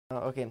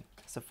Okay,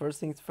 so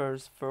first things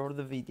first, for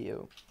the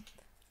video,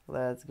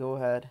 let's go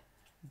ahead,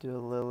 do a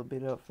little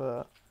bit of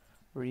a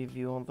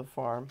review on the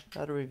farm.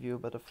 Not a review,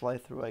 but a fly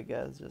through, I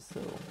guess, just so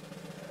you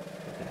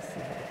can see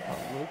how the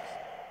farm looks.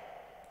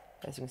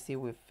 As you can see,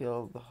 we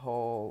filled the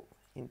whole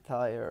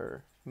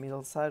entire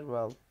middle side,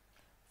 well,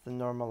 the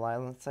normal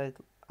island side,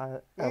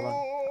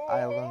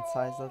 island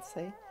size, let's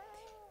say.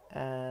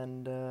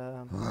 And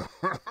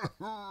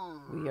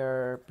we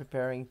are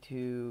preparing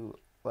to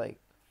like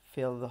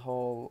fill the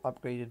whole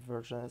upgraded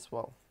version as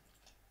well.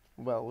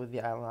 Well, with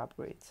the island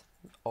upgrades,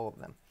 all of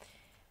them.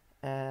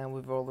 And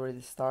we've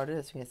already started,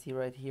 as you can see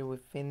right here. We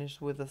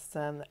finished with the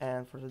stand,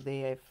 and for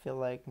today I feel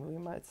like we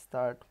might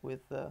start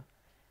with the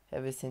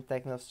Heavy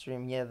Techno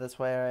stream. Yeah, that's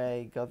where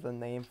I got the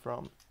name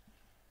from.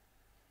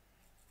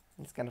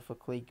 It's kind of a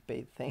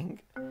clickbait thing.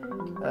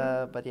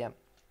 But yeah,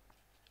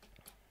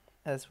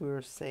 as we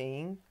were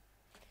saying,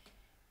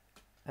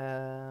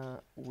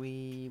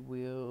 we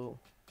will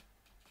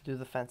do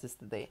the fences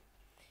today.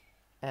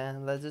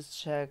 And let's just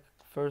check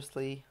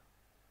firstly,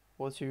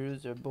 what's your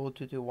user?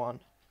 Bow221.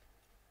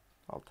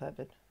 I'll type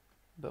it.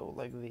 Bow,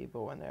 like the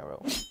bow and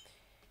arrow.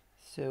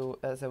 So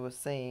as I was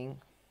saying,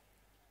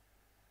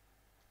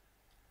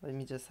 let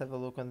me just have a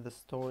look on the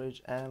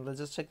storage, and let's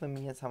just check the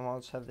minions. How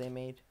much have they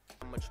made?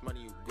 How much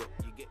money you got?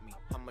 You get me.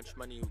 How much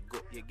money you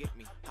got? You get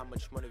me. How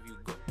much money have you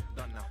got?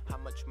 Done now. How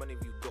much money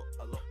have you got?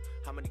 A lot.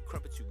 How many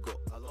crumpets you got?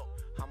 A lot.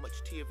 How much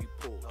tea have you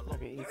poured? A lot.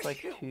 Okay, it's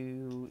like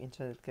 2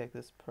 internet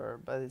cactus per,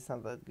 but it's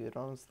not that good,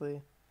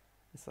 honestly.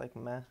 It's like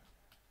meh.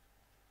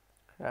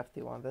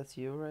 Crafty one, that's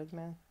you, right,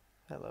 man?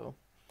 Hello.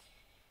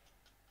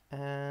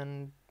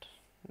 And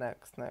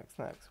next,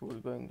 we're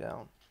going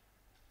down.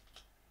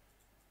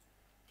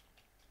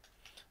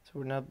 So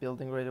we're not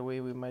building right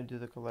away. We might do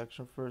the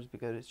collection first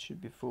because it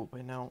should be full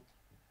by now.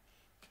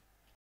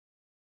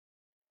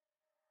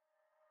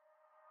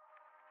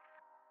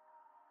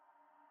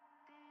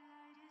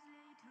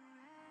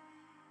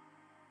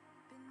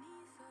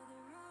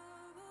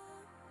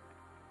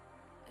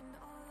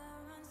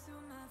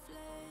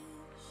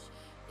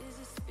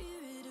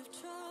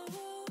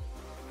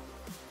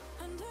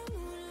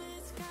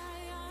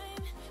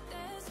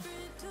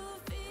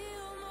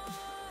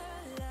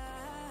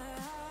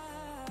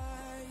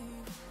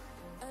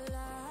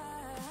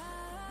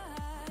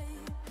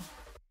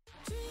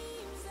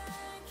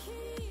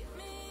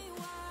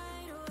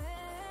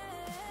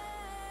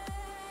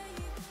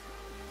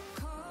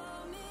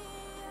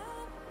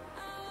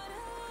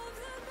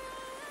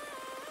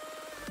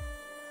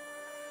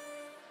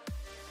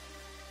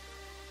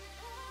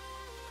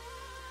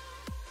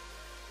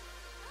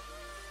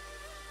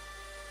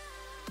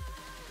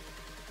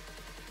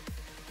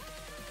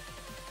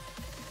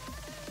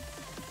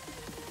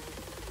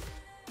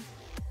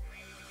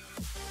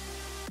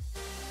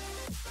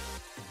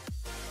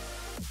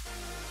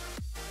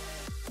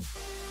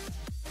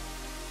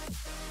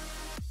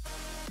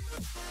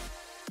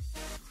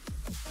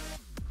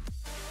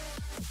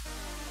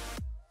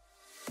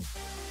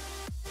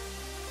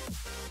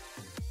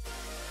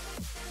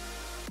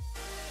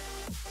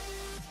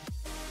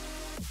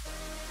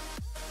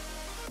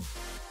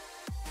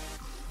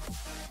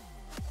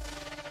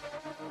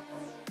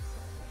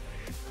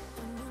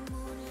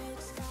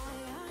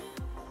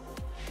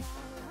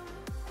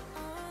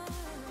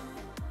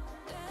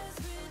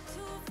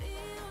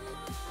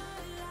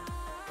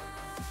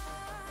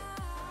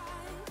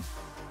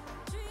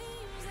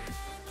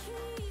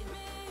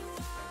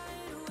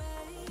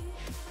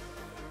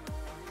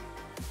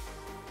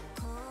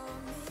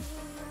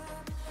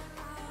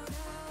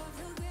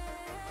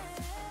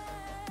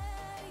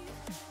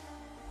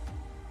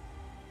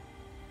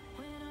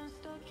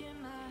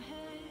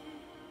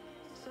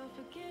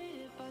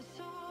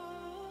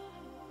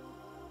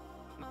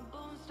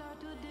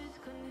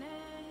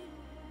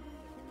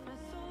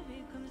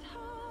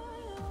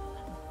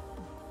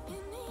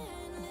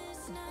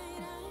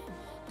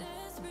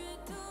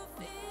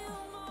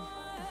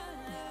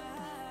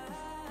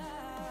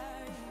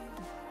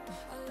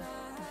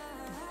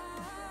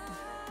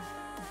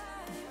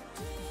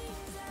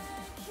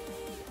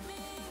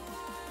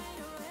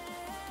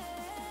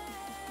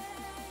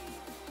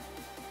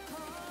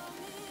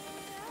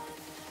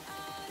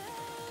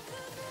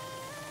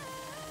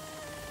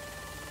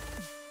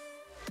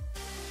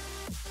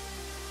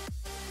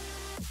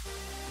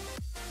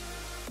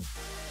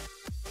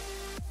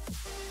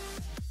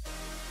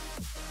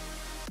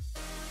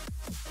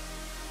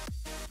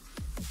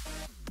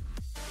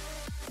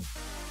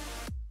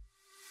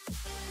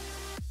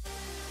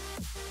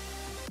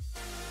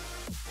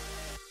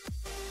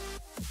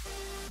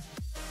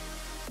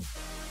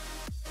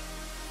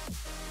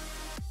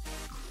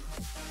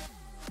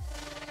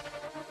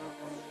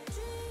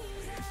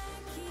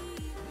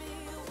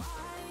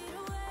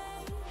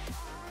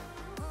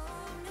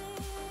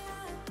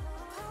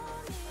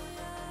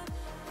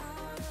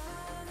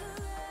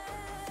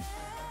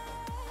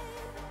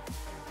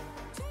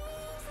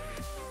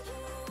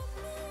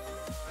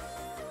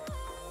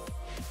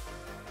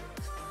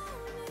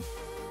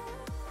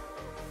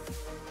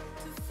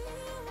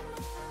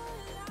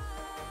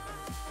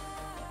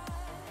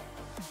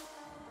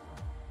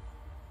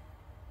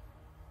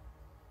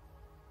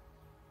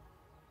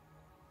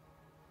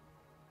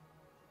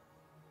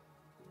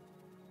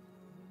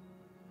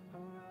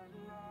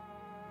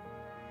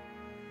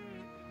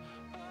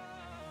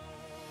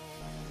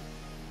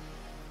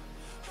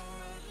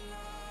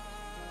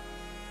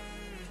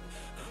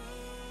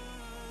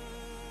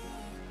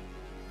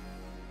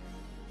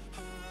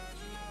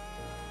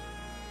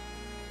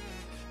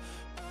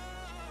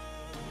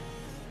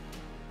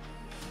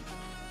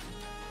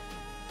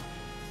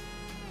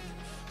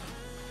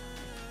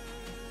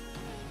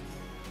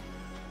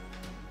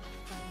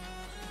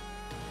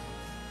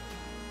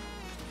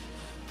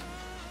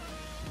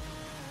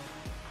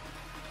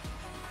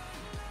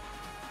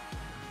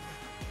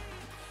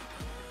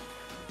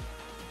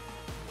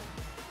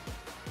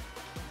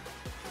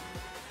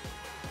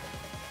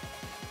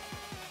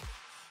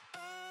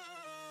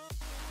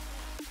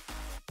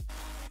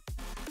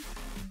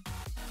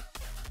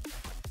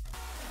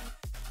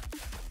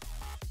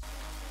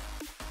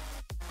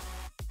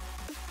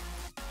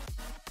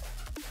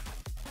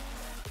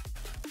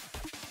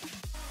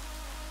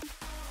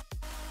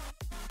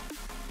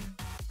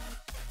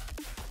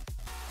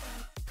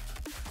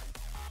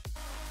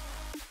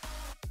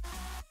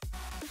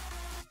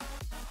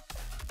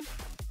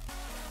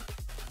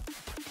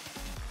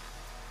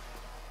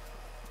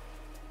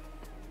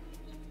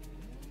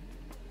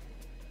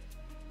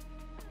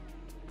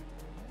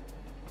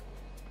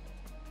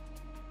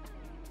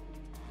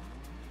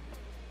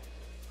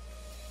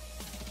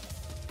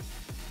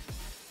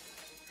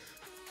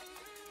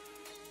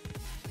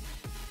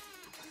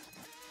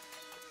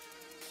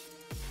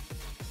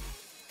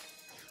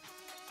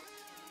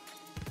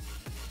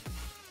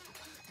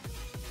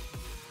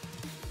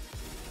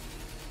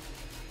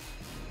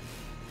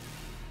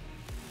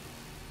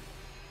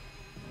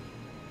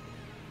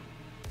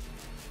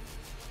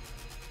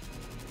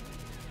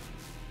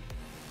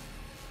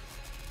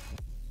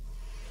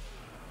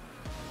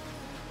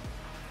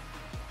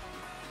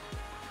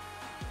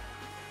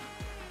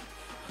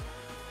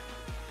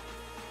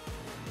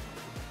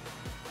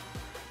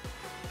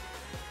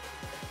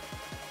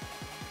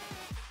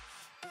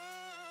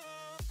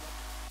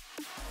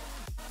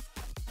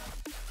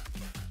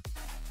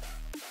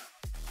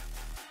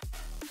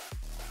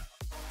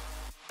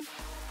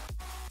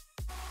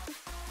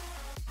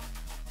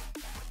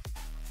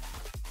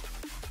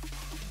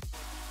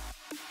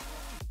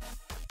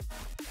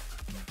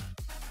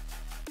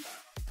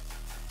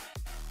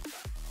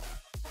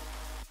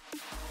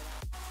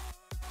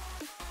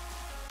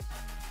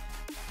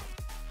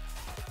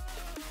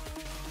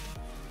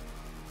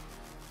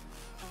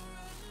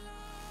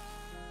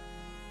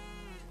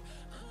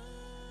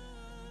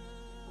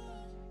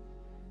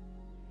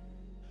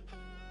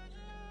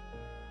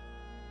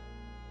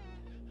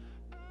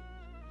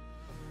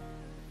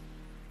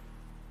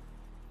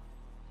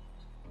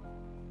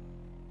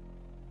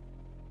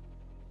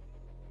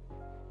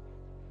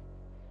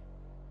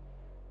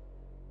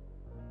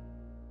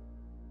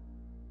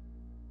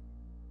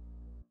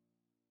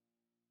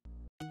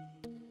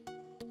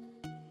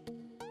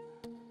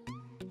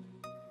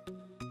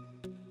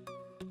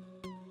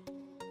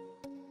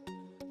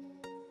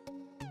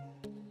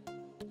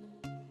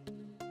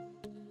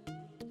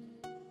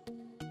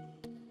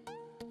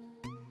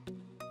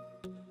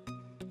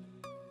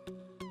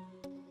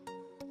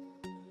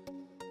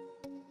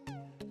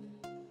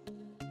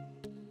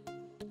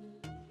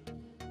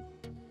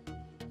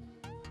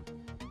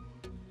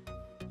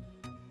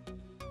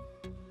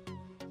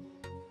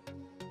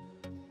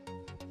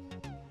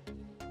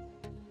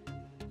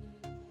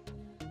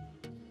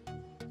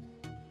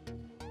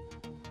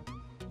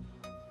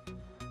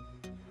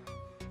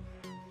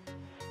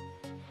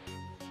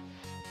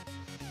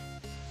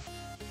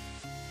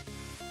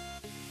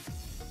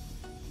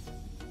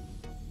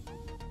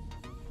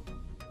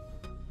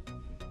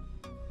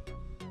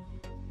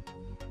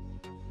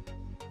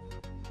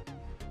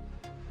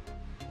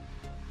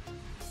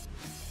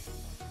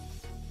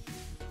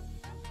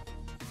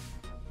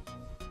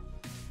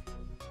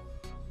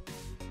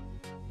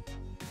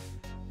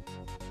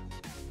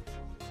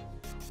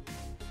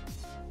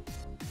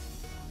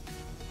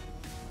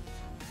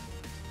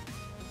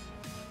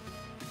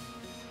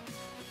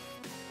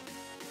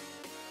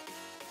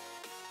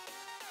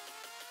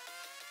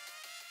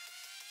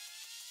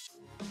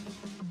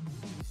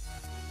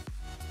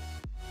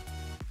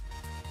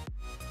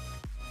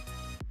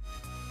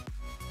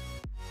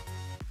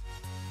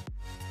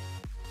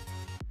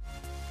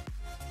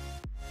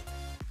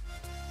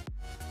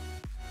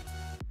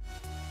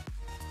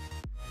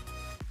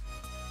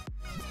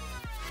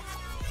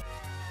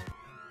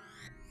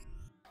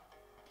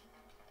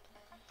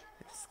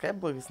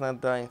 Skyblock is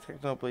not dying.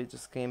 Technoblade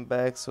just came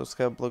back, so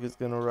Skyblock is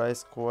gonna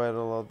rise quite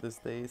a lot these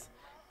days.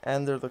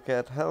 Ender the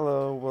cat,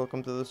 hello,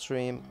 welcome to the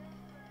stream.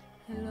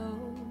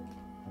 Hello.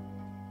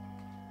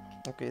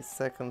 Okay,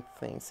 second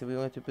thing. So we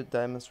want to put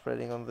diamond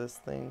spreading on these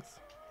things.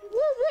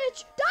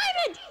 Rich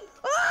diamond!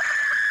 Ah!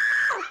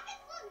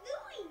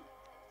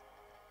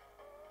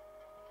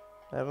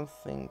 I don't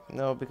think.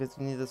 No, because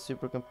you need a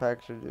super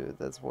compactor, dude.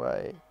 That's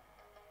why.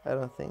 I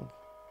don't think.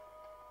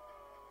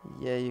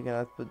 Yeah, you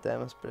cannot put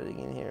diamond spreading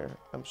in here,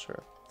 I'm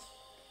sure.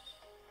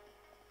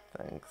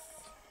 Thanks.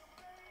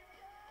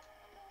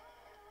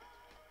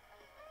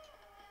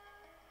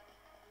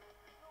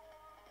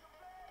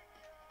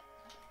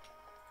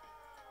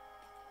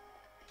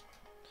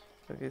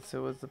 Okay,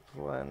 so what's the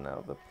plan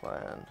now? The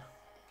plan.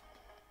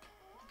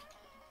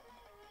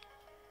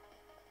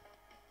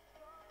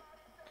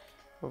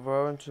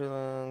 Overall, and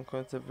Chilean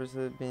concept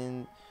versus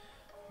been.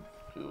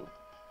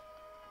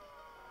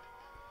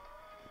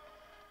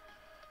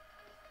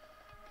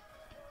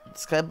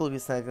 Skyblock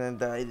is not gonna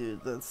die,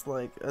 dude. That's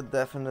like a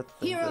definite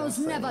thing. Heroes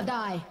never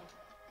die.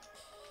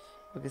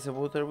 Okay, so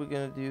what are we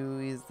gonna do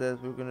is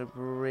that we're gonna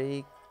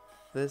break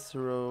this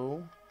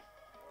row,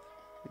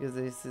 because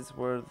this is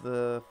where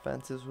the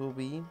fences will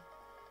be.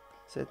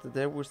 So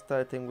there we're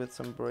starting with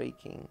some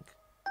breaking.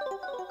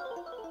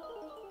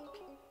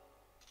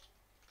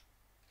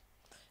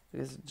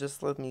 Because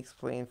just let me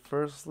explain.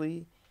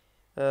 Firstly,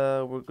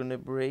 we're gonna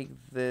break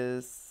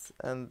this,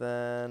 and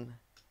then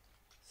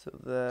so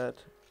that,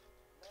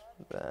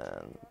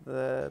 then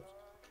that,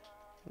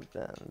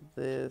 then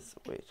this.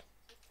 Wait.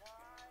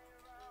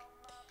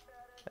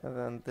 And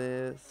then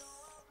this.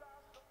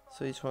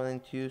 So each one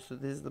and two. So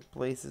this is the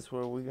places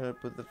where we're gonna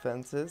put the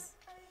fences.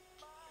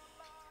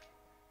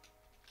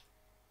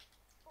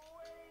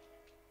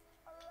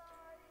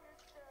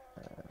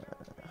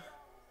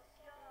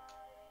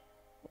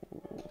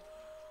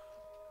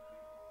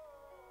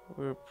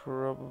 We're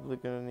probably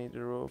gonna need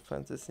a row of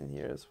fences in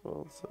here as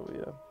well. So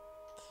yeah,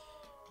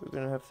 we're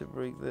gonna have to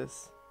break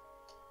this.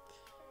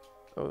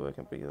 Oh, I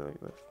can break it like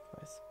that.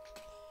 Nice.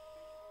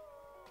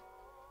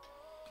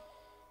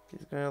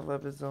 He's gonna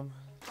levism.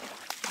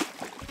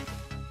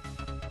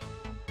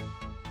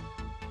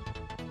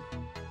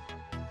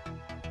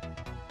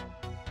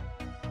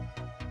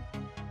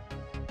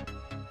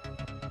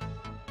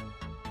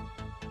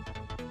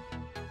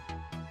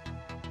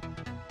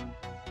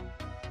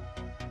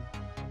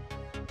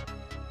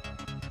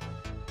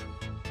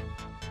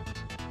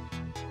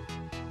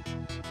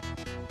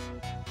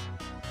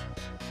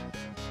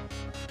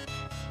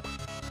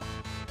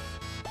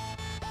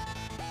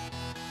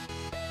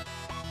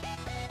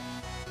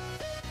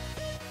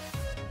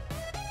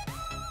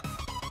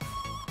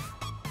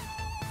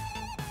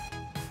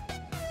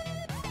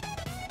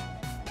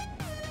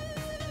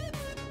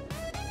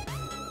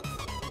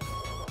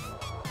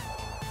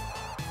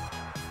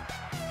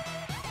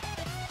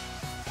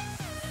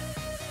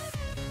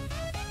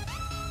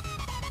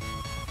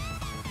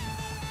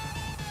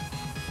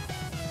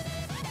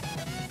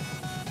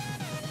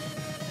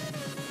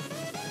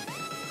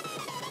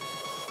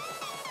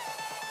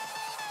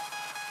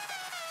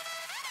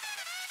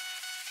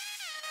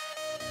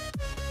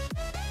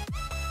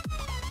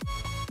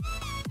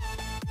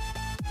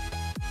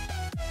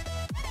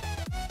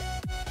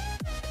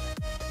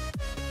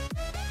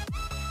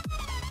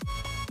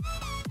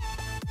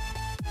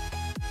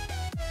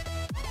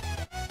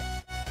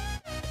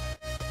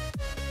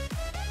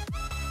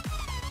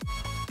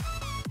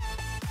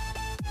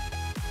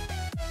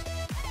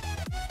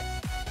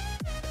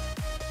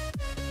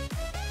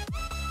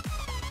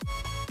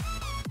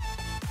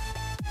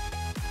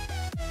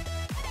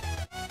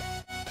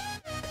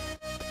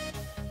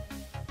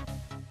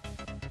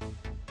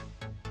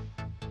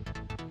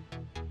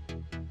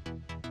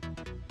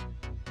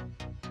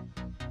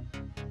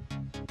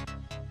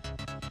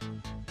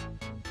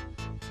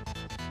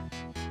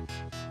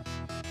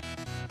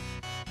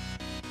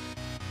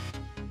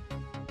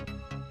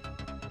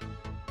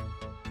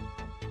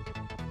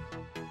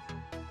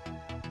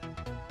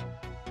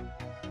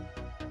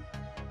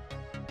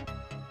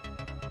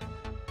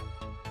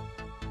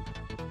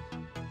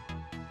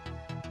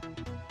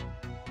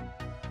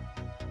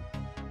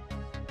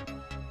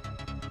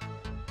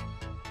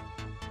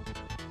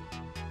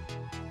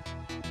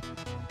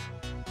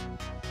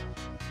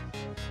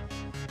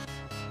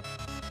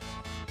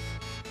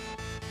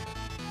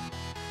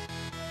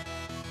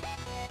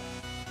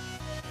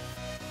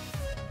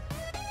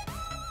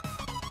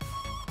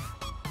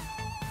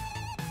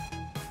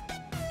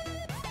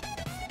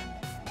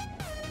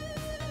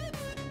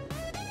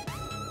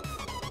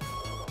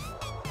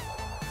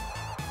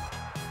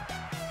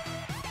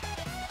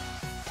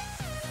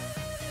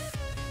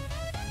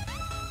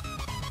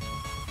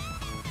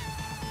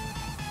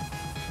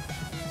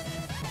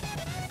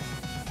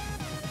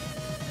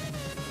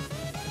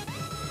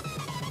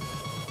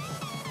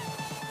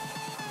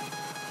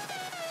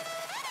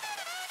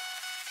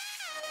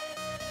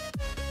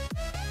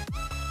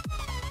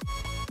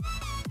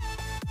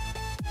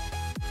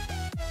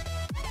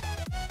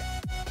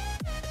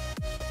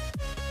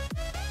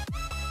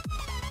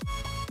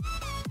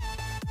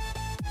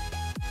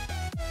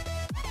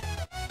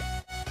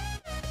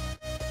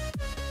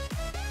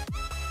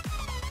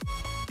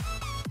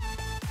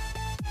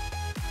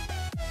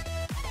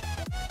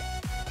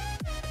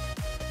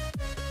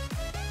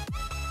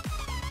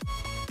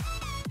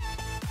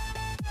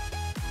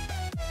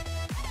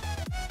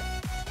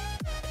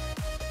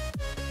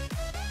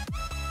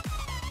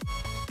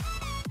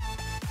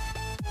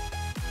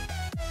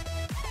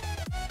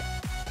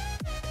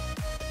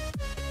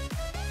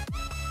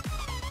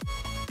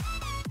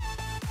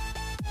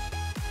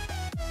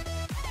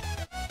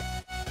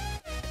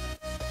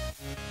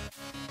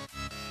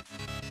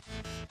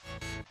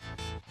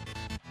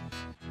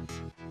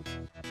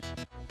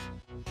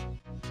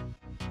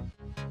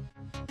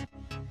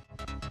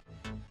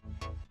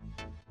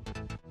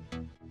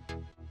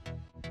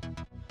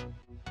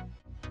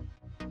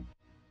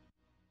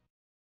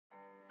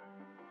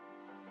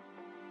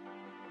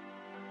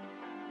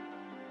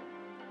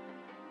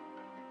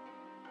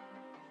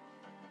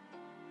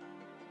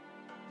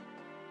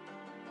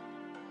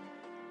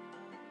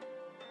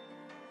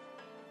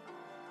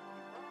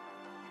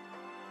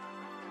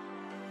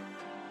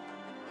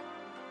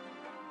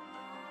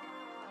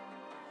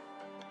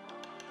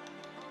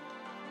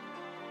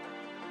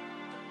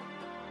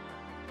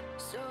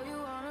 So you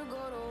wanna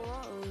go to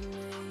war with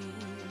me?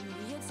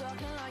 You're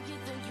talking like you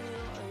think you're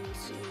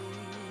royalty.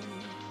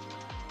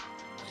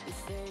 You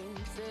think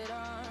that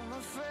I'm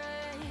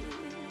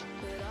afraid,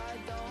 but I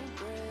don't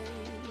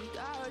break.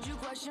 I heard you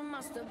question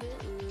my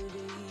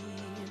stability.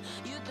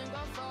 You think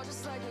I'll fall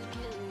just like a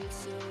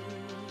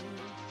guillotine,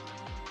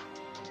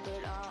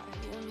 but I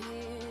am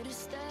here to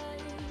stay.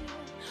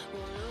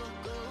 Won't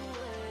look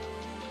away.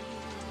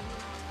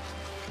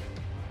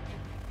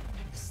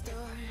 The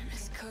storm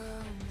is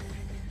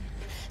coming,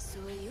 so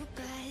you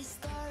better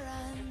start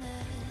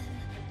running.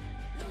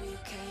 No, you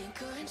can't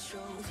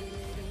control, feel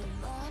it in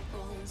my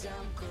bones.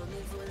 I'm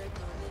coming for the,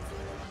 coming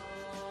for the.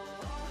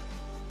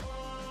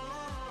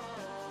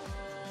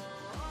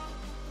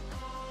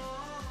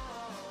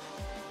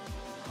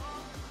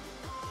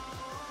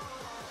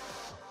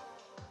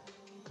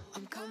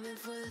 I'm coming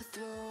for the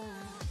throne.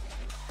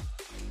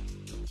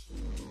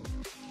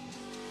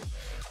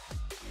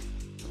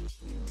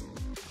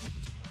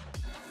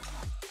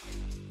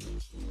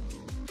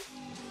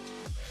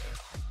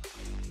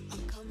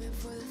 I'm coming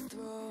for the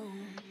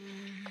throne.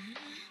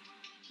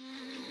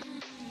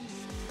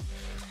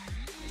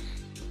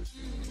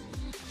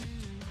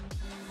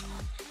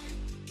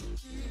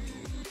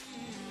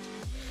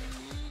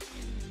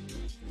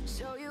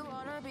 So you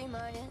wanna be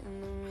my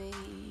enemy?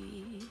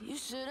 You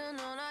should've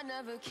known I'd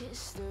never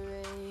kiss the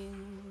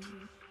rain.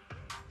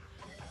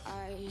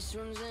 Ice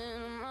runs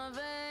in my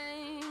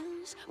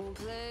veins, won't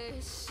play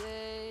it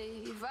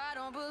safe. I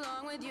don't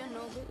belong with your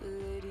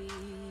nobility.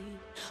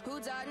 Who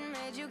died and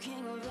made you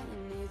king of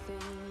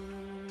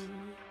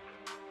anything?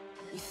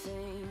 You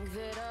think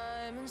that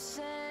I'm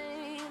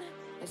insane?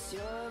 It's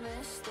your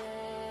mistake.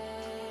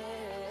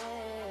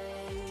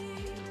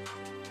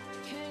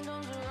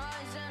 Kingdoms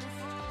rise and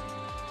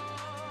fall.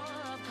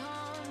 I've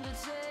come to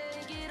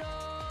take it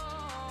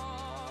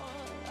all.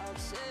 I'll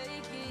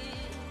take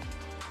it.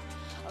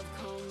 I've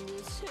come to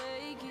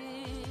take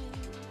it.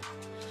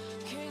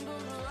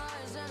 Kingdoms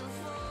rise and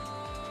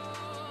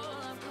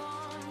fall. I've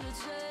come to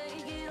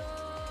take it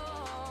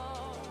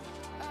all.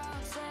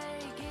 I'll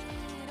take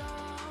it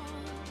all.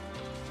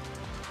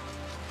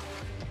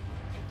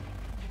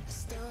 The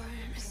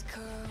storm is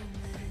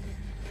coming,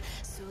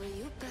 so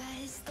you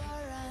better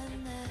start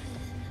running.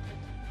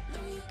 No,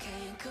 you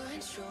can't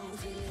control,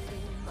 feel it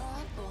in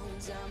my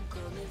bones. I'm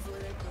coming for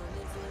the,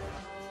 coming for the.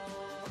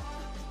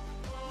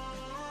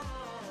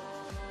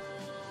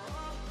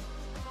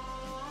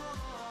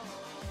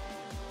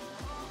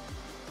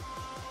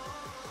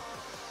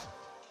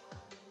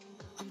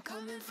 I'm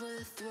coming for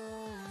the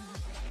throne.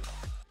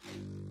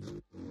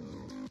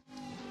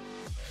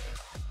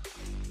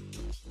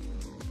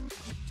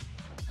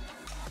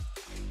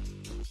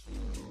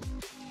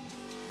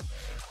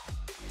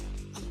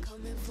 I'm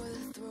coming for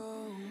the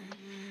throne.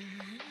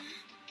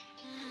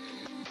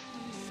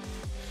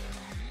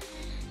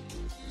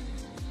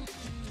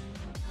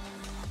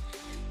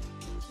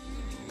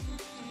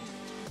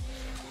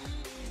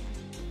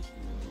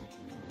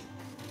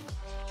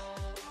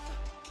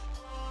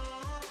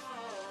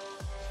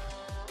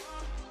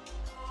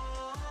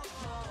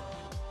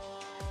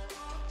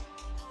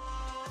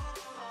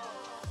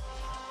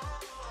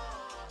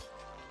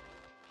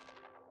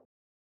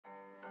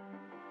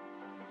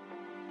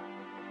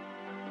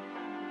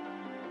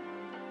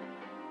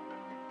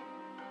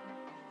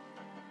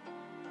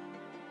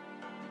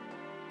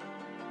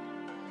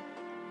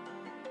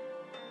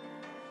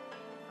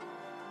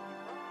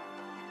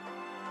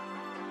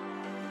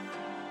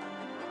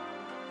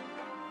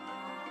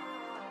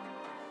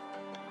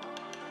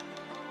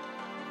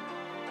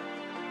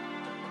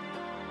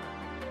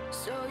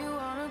 So you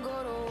wanna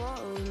go to war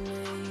with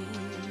me?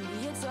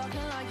 You're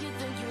talking like you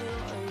think you're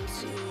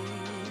royalty.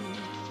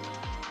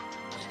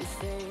 You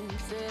think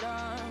that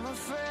I'm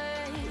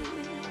afraid,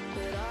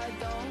 but I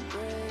don't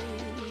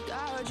break. I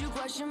heard you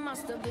question my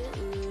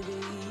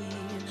stability.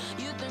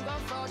 You think I'll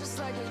fall just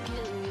like a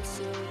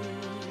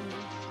guillotine,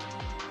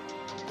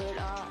 but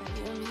I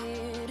am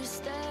here to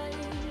stay.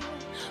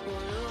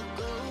 Won't look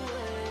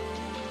away.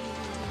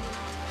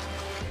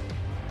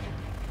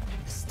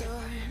 The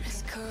storm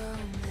is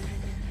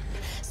coming,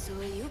 so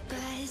you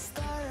better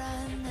start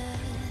running.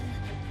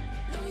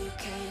 No, you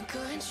can't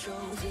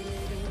control, feel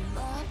it in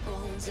my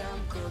bones.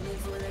 I'm coming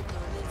for the,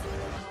 coming for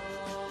the.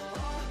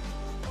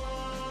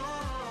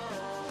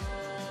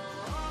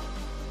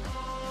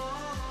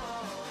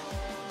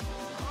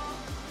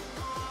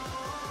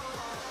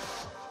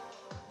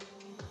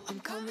 I'm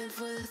coming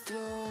for the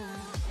throne.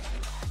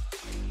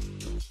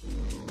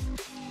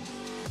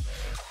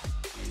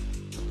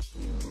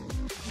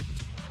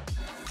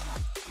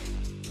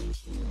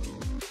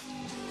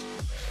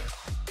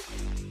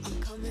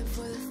 I'm coming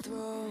for the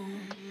throne.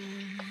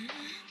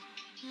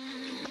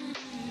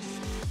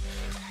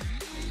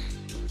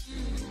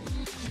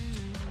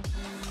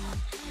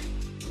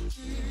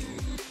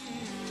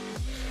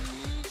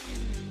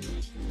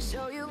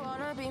 So you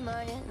wanna be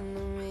my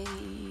enemy?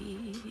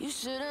 You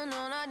should've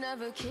known I'd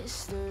never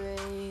kiss the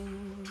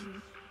rain.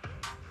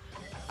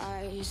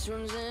 Ice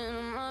runs in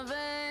my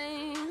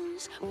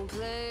veins, won't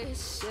play it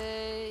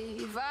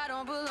safe. I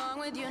don't belong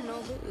with your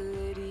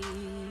nobility.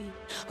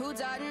 Who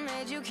died and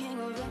made you king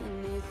of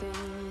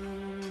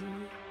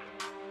anything?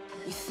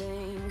 You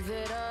think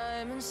that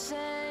I'm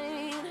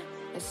insane?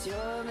 It's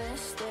your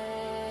mistake.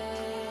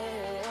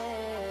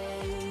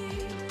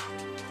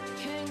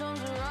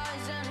 Kingdoms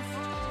rise and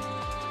fall.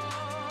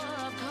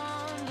 I've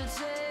come to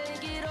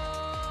take it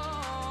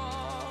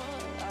all.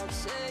 I'll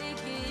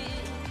take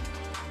it.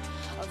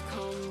 I've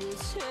come to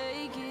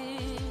take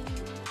it.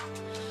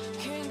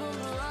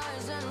 Kingdoms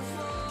rise and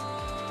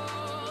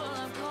fall.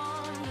 I've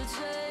come to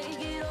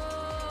take it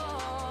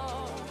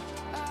all.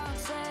 I'll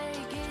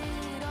take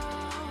it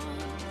all.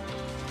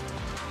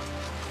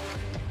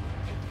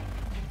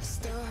 The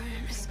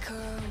storm is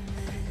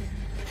coming,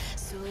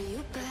 so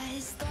you better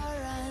start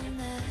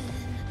running.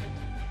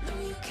 No,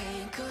 you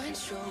can't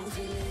control,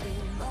 feel it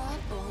in my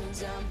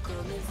bones. I'm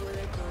coming for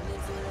the,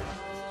 coming for the.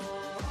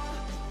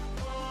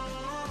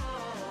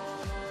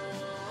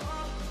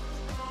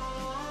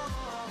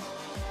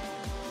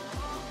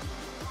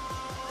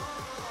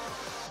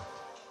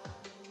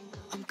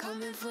 I'm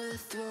coming for the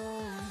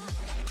throne.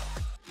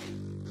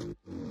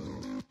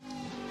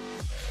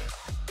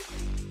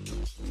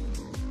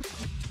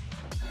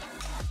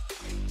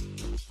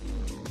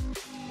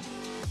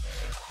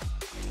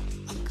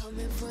 I'm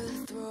coming for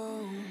the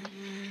throne.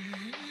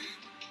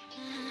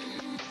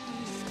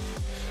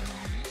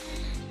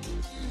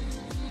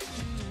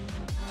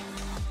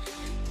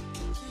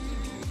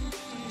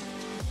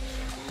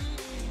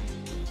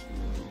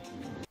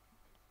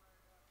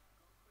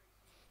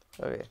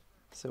 Okay,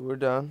 so we're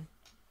done.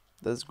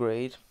 That's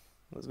great.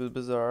 Let's go to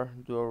Bazaar,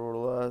 do our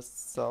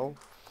last sell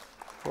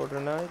for the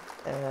night.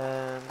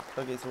 And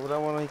okay, so what I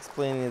want to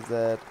explain is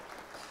that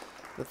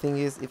the thing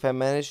is, if I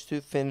manage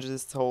to finish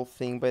this whole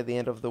thing by the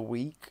end of the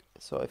week,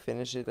 so I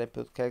finish it, I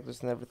put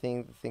cactus and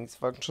everything, the thing's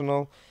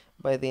functional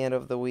by the end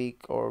of the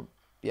week, or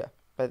yeah,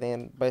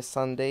 by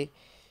Sunday,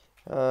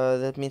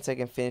 that means I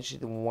can finish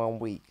it in 1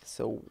 week.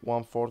 So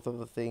 1/4 of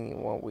the thing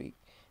in 1 week,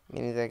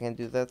 meaning that I can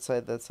do that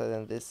side,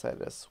 and this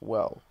side as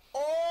well.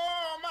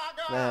 Oh my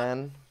God!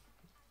 And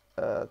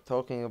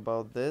talking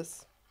about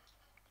this,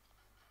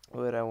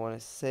 what I want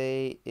to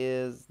say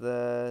is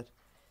that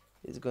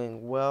it's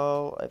going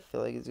well. I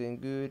feel like it's going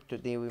good.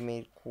 Today we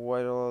made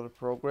quite a lot of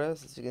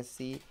progress. As you can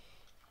see,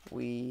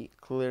 we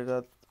cleared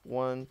out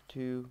 1,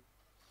 2,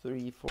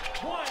 3, 4.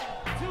 1,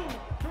 2,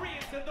 3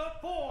 into the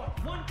 4.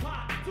 1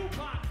 pot, 2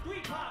 pot,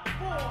 3 pot,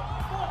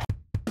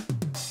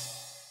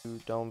 4.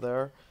 Down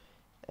there,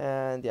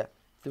 and yeah,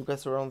 took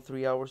us around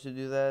 3 hours to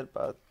do that,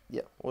 but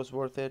yeah, it was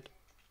worth it.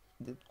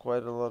 Did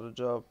quite a lot of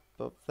job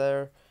up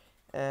there,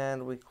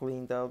 and we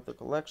cleaned out the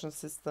collection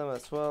system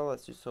as well,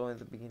 as you saw in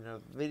the beginning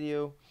of the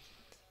video.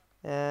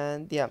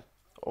 And yeah,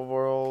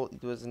 overall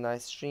it was a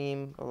nice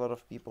stream. A lot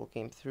of people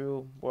came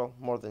through, well,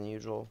 more than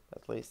usual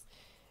at least.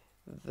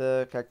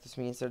 The cactus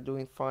minions are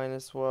doing fine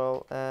as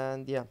well,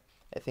 and yeah,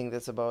 I think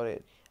that's about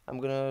it. I'm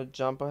gonna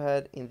jump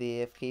ahead in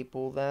the AFK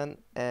pool then,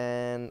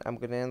 and I'm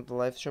gonna end the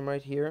live stream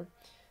right here.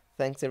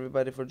 Thanks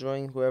everybody for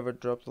joining. Whoever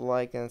dropped a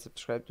like and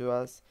subscribed to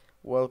us,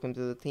 welcome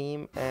to the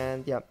team.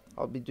 And yeah,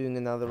 I'll be doing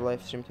another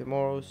live stream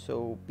tomorrow,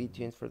 so be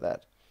tuned for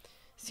that.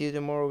 See you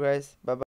tomorrow, guys. Bye bye.